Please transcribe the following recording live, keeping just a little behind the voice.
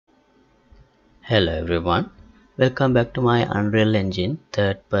Hello everyone, welcome back to my Unreal Engine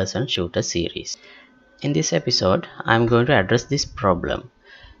third-person shooter series. In this episode, I'm going to address this problem.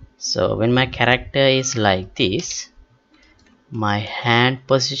 So when my character is like this, my hand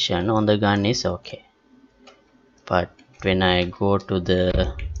position on the gun is okay. But when I go to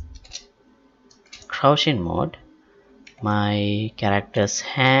the crouching mode, my character's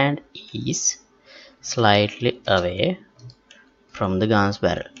hand is slightly away from the gun's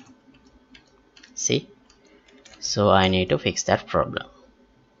barrel. See? So I need to fix that problem.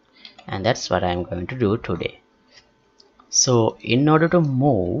 And that's what I'm going to do today. So in order to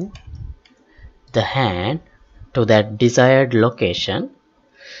move the hand to that desired location,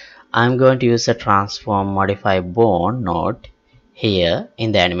 I'm going to use the transform modify bone node here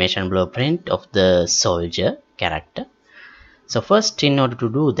in the animation blueprint of the soldier character. So first, in order to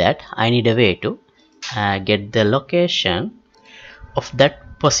do that, I need a way to get the location of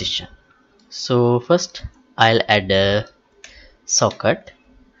that position. So first I'll add a socket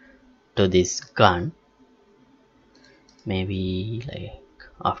to this gun, maybe like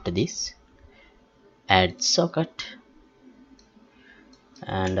after this, add socket,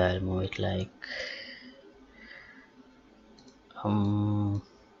 and I'll move it like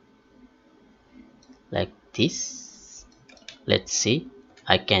this. Let's see,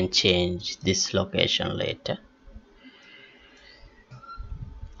 I can change this location later.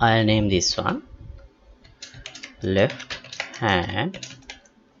 I'll name this one left hand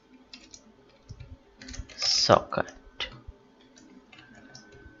socket.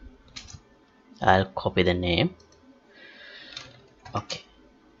 I'll copy the name. Okay,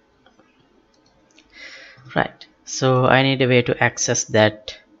 right, so I need a way to access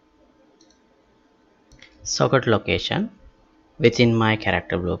that socket location within my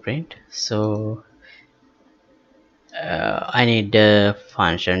character blueprint. So I need a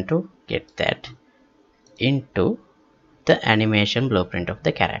function to get that into the animation blueprint of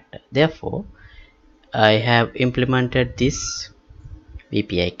the character. Therefore, I have implemented this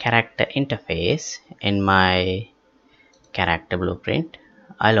VPI character interface in my character blueprint.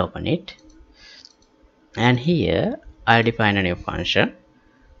 I'll open it, and here I'll define a new function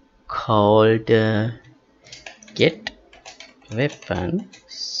called get weapon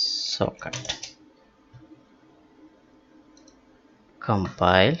socket.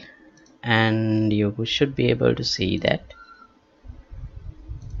 Compile, and you should be able to see that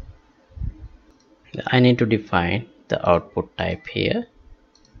I need to define the output type here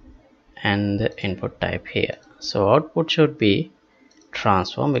and the input type here. So output should be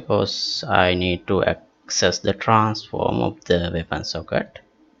transform because I need to access the transform of the weapon socket.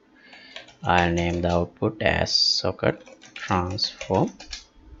 I'll name the output as socket transform,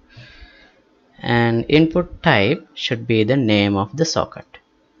 and input type should be the name of the socket.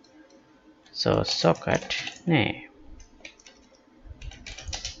 So socket name,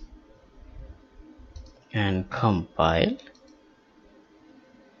 and compile.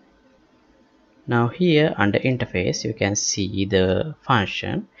 Now here under interface you can see the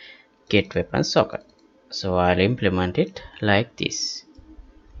function get weapon socket. So I'll implement it like this.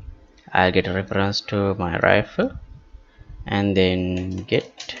 I'll get a reference to my rifle and then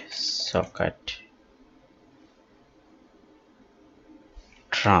get socket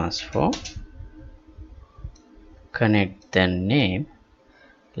transform, connect the name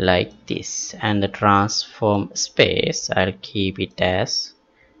like this, and the transform space I'll keep it as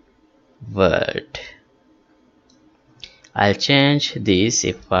world. I'll change this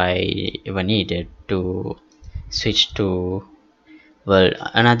if I ever needed to switch to world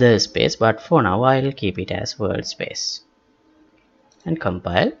another space, but for now I'll keep it as world space and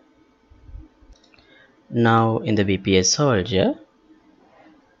compile. Now in the VPS soldier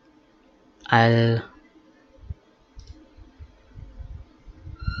I'll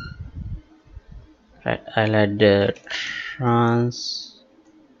add the transform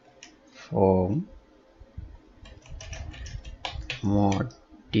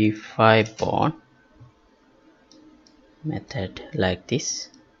modify bond method like this,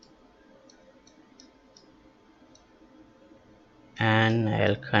 and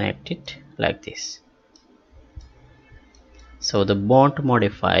I'll connect it like this. So the bond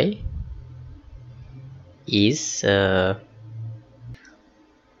modify is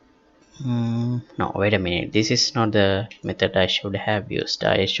no, wait a minute, this is not the method I should have used.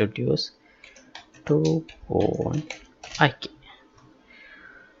 I should use to bond IK.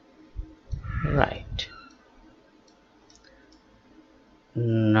 Right,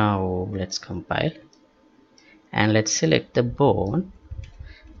 now let's compile and let's select the bone.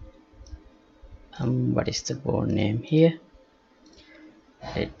 What is the bone name here?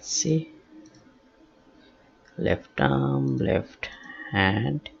 Let's see, left arm, left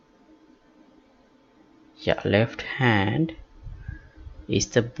hand. Yeah, left hand is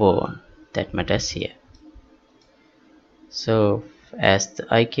the bone that matters here. So as the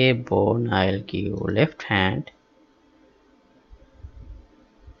IK bone, I'll give left hand.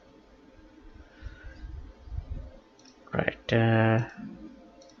 Right.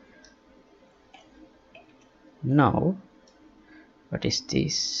 Now, what is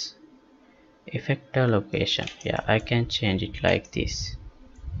this? Effector location. Yeah, I can change it like this.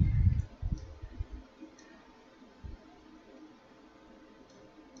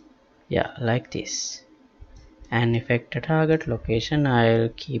 Yeah, like this. And effector target location, I'll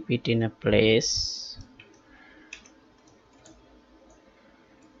keep it in a place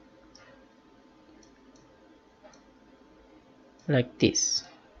like this,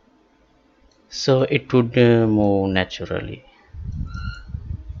 so it would move naturally.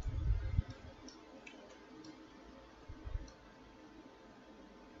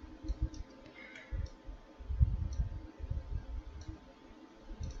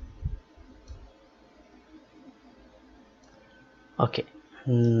 Okay,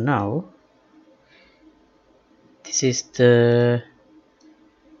 now this is the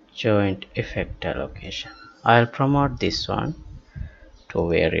joint effector location. I'll promote this one to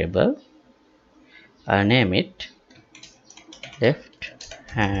variable. I'll name it left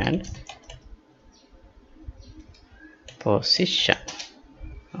hand position.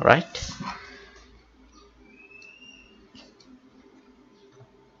 Right,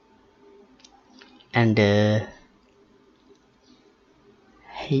 and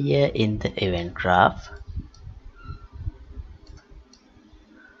here in the event graph,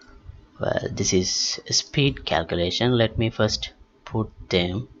 well, this is speed calculation. Let me first put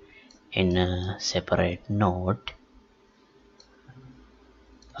them in a separate node,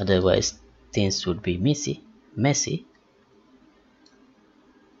 otherwise things would be messy.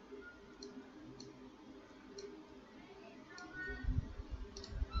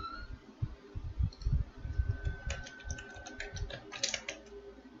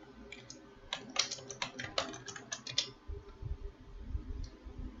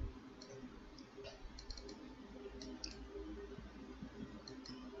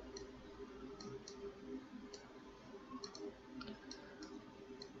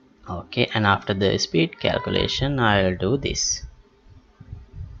 Okay, and after the speed calculation, I'll do this.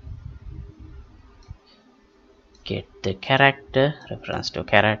 Get the character, reference to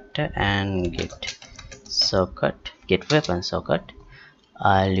character, and get socket, get weapon socket.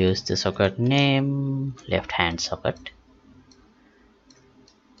 I'll use the socket name left hand socket.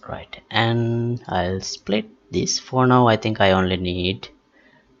 Right, and I'll split this. For now, I think I only need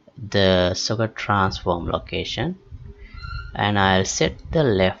the socket transform location, and I'll set the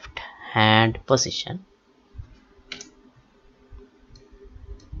left hand position.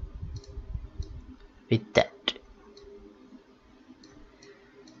 With that,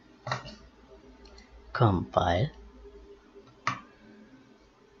 compile.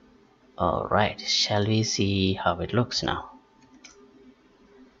 Alright, shall we see how it looks now?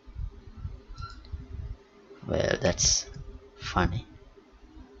 Well, that's funny.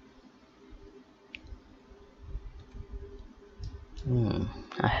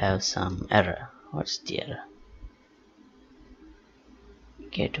 I have some error. What's the error?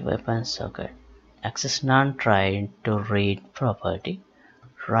 Get weapon socket. Access none, trying to read property.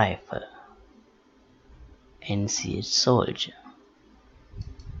 Rifle. NC soldier.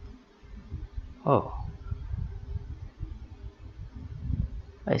 Oh,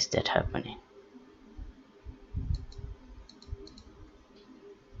 why is that happening?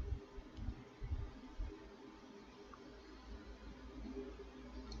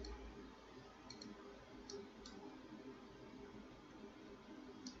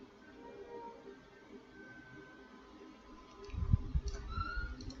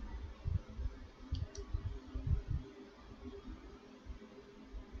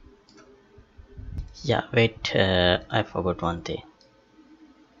 Yeah, wait, I forgot one thing.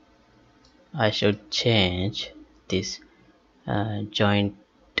 I should change this joint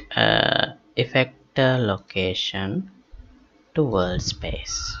effector location to world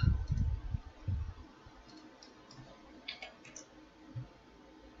space.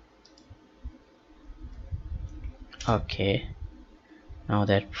 Okay, now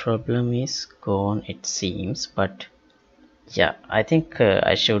that problem is gone, it seems. But yeah, I think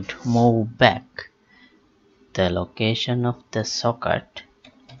I should move back the location of the socket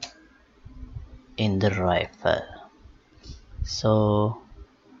in the rifle. So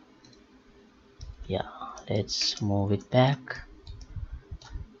yeah, let's move it back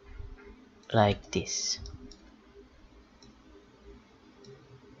like this.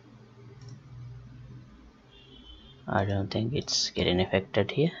 I don't think it's getting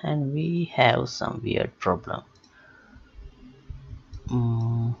affected here, and we have some weird problem.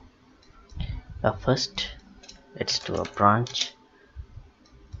 First let's do a branch.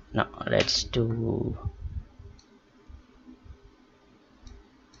 No, let's do,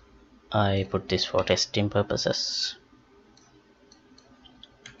 I put this for testing purposes,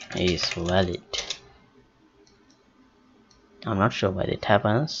 is valid. I'm not sure why this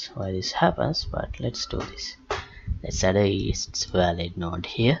happens, but let's do this. Let's add a is valid node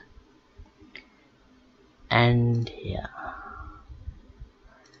here, and yeah,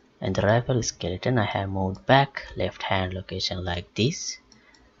 and the rifle skeleton I have moved back left hand location like this.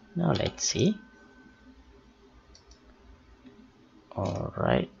 Now let's see.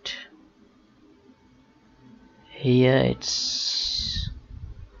 Alright, here it's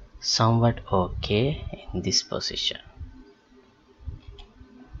somewhat okay in this position,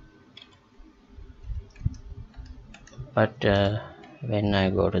 but when I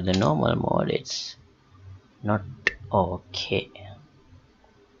go to the normal mode it's not okay.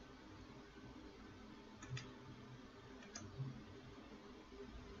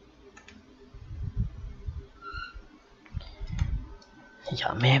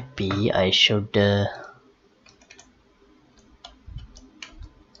 Yeah, maybe I should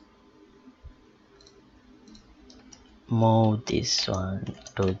move this one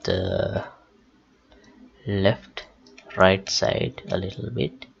to the left right side a little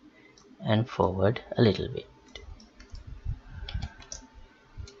bit and forward a little bit.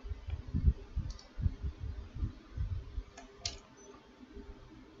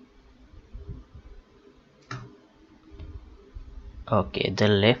 Okay, the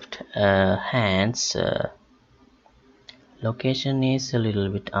left hand's location is a little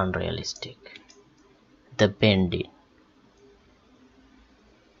bit unrealistic. The bending,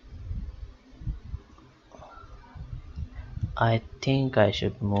 I think I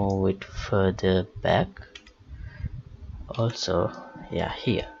should move it further back. Also, yeah,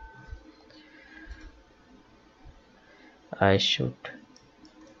 here I should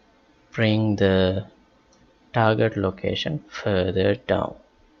bring the target location further down.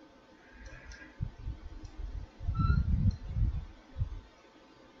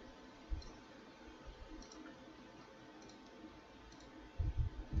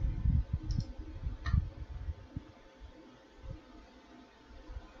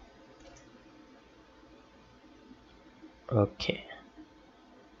 Okay,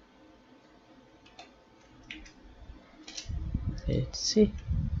 let's see.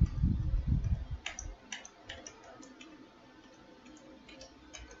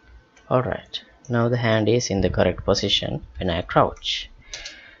 Alright, now the hand is in the correct position when I crouch,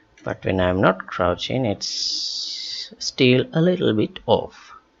 but when I'm not crouching it's still a little bit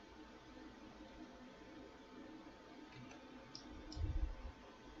off.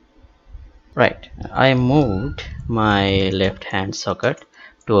 Right, I moved my left hand socket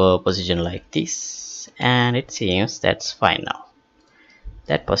to a position like this, and it seems that's fine now.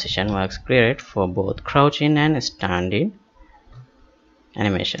 That position works great for both crouching and standing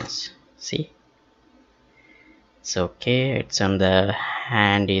animations. See, it's okay, it's on the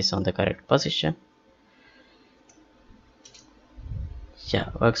hand is on the correct position.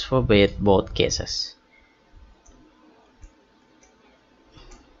 Yeah, works for both cases.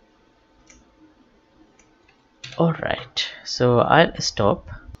 Alright, so I'll stop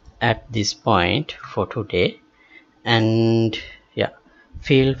at this point for today, and yeah,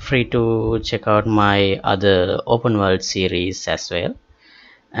 feel free to check out my other open world series as well.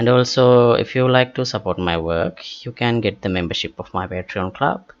 And also, if you like to support my work, you can get the membership of my Patreon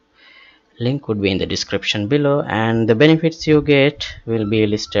club. Link would be in the description below, and the benefits you get will be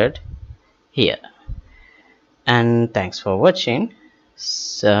listed here. And thanks for watching.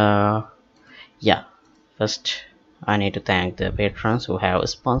 So yeah, first I need to thank the patrons who have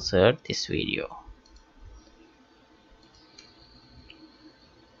sponsored this video.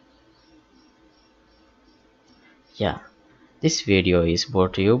 Yeah, this video is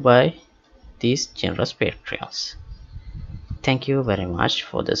brought to you by these generous patrons. Thank you very much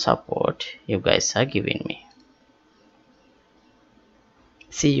for the support you guys are giving me.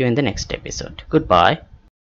 See you in the next episode. Goodbye.